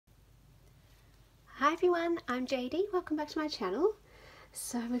Hi everyone, I'm JD, welcome back to my channel.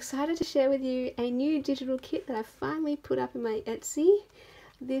 So I'm excited to share with you a new digital kit that I've finally put up in my Etsy.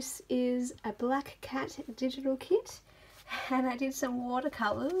 This is a black cat digital kit and I did some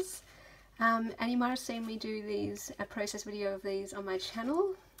watercolours and you might have seen me do a process video of these on my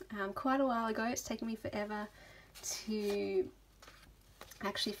channel quite a while ago. It's taken me forever to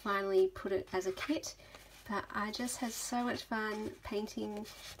actually finally put it as a kit. But I just had so much fun painting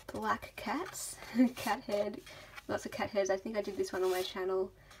black cats, cat head, lots of cat heads. I think I did this one on my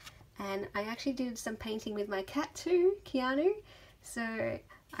channel. And I actually did some painting with my cat too, Keanu. So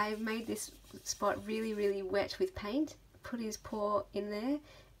I made this spot really wet with paint, put his paw in there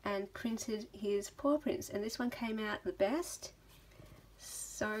and printed his paw prints. And this one came out the best.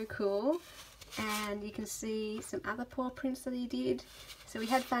 So cool. And you can see some other paw prints that he did. So we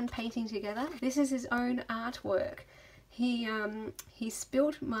had fun painting together. This is his own artwork. He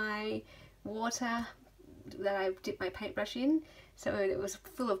spilt my water that I dipped my paintbrush in, so it was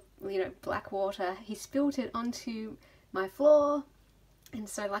full of black water. He spilled it onto my floor, and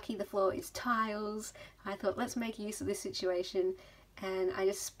so lucky the floor is tiles. I thought, let's make use of this situation, and I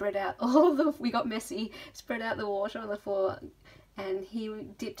just spread out we got messy, spread out the water on the floor. And he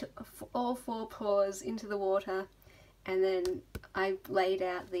dipped all 4 paws into the water, and then I laid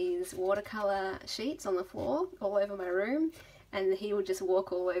out these watercolour sheets on the floor all over my room, and he would just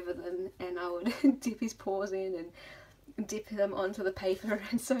walk all over them, and I would dip his paws in and dip them onto the paper.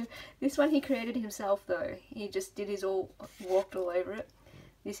 And so this one he created himself though. He just walked all over it.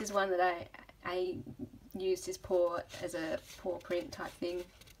 This is one that I used his paw as a paw print type thing.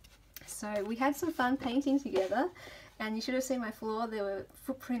 So we had some fun painting together. And you should have seen my floor, there were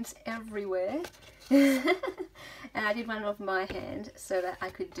footprints everywhere. And I did one of my hand so that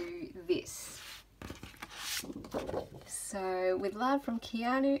I could do this. So with love from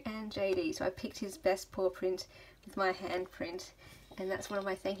Keanu and JD. So I picked his best paw print with my hand print. And that's one of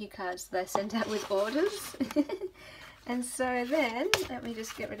my thank you cards that I sent out with orders. And so then, let me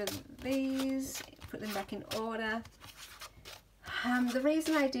just get rid of these, put them back in order. The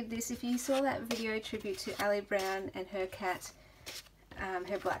reason I did this, if you saw that video tribute to Ali Brown and her cat,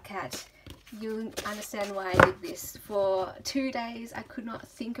 her black cat, you'll understand why I did this. For 2 days I could not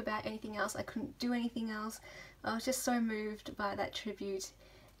think about anything else, I couldn't do anything else. I was just so moved by that tribute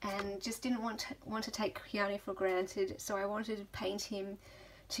and just didn't want to take Keanu for granted, so I wanted to paint him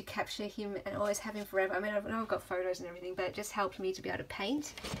to capture him and always have him forever. I mean, I've got photos and everything, but it just helped me to be able to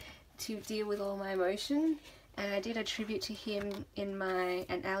paint, to deal with all my emotion. And I did a tribute to him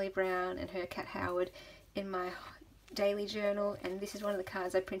and Ali Brown and her cat Howard in my daily journal, and this is one of the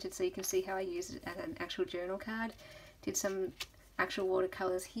cards I printed so you can see how I used it as an actual journal card. Did some actual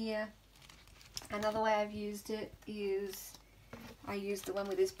watercolours here. Another way I've used it is I used the one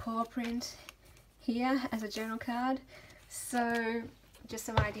with his paw print here as a journal card. So just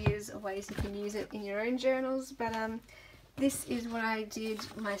some ideas of ways you can use it in your own journals, but this is what I did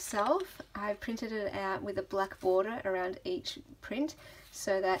myself. I printed it out with a black border around each print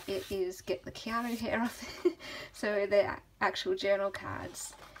so that get the Keanu hair off. So they're actual journal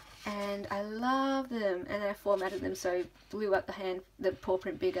cards. And I love them, and I formatted them so blew up the paw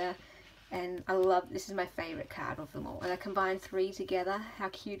print bigger, and this is my favourite card of them all. And I combined 3 together. How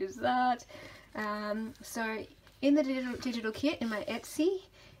cute is that? So in the digital kit in my Etsy,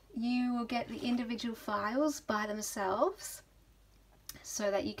 you will get the individual files by themselves so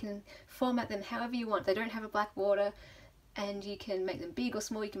that you can format them however you want. They don't have a black border, and you can make them big or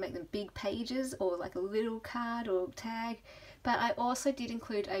small. You can make them big pages or like a little card or tag. But I also did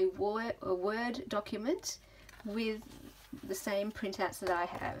include a Word document with the same printouts that I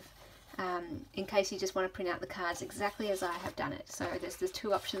have, in case you just want to print out the cards exactly as I have done it. So there's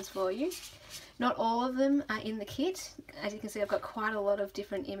 2 options for you. Not all of them are in the kit. As you can see, I've got quite a lot of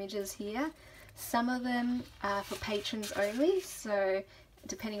different images here. Some of them are for patrons only, so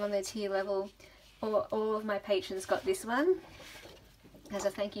depending on their tier level, all of my patrons got this one as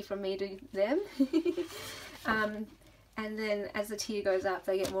a thank you from me to them. And then as the tier goes up,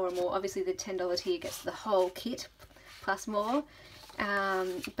 they get more and more. Obviously the $10 tier gets the whole kit plus more.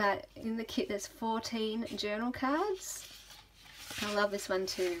 But in the kit there's 14 journal cards. I love this one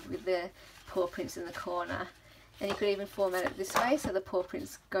too, with the paw prints in the corner. And you could even format it this way, so the paw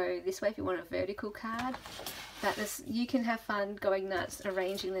prints go this way if you want a vertical card. But you can have fun going nuts,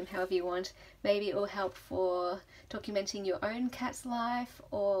 arranging them however you want. Maybe it will help for documenting your own cat's life,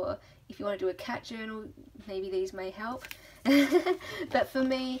 or if you want to do a cat journal, maybe these may help. But for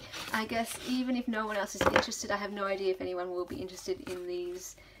me, I guess even if no one else is interested, I have no idea if anyone will be interested in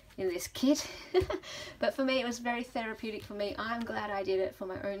these in this kit. But for me, it was very therapeutic for me. I'm glad I did it for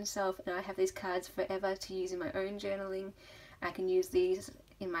my own self, and I have these cards forever to use in my own journaling. I can use these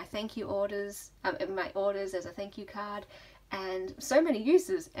in my thank you orders, in my orders as a thank you card, and so many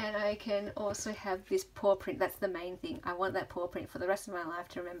uses. And I can also have this paw print. That's the main thing. I want that paw print for the rest of my life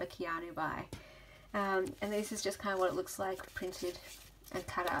to remember Keanu by. And this is just kind of what it looks like printed and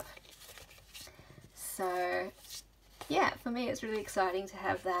cut up. So yeah, for me it's really exciting to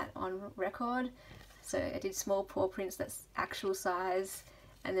have that on record. So I did small paw prints that's actual size,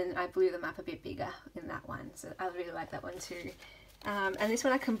 and then I blew them up a bit bigger in that one. So I really like that one too. And this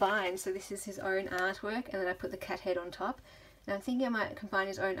one I combined, so this is his own artwork, and then I put the cat head on top. And I'm thinking I might combine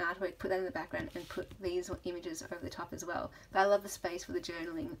his own artwork, put that in the background, and put these images over the top as well. But I love the space for the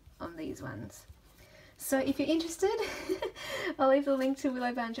journaling on these ones. So if you're interested, I'll leave the link to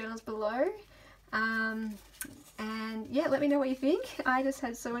Willowbound Journals below. And yeah, let me know what you think. I just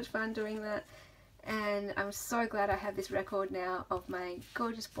had so much fun doing that, and I'm so glad I have this record now of my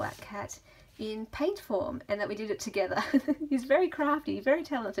gorgeous black cat in paint form, and that we did it together. He's very crafty, very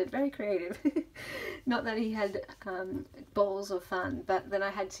talented, very creative. Not that he had balls of fun, but then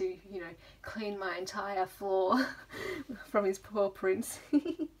I had to, you know, clean my entire floor from his paw prints.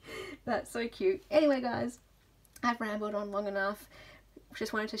 That's so cute. Anyway guys, I've rambled on long enough.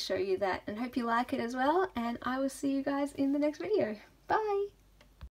 Just wanted to show you that, and hope you like it as well, and I will see you guys in the next video. Bye!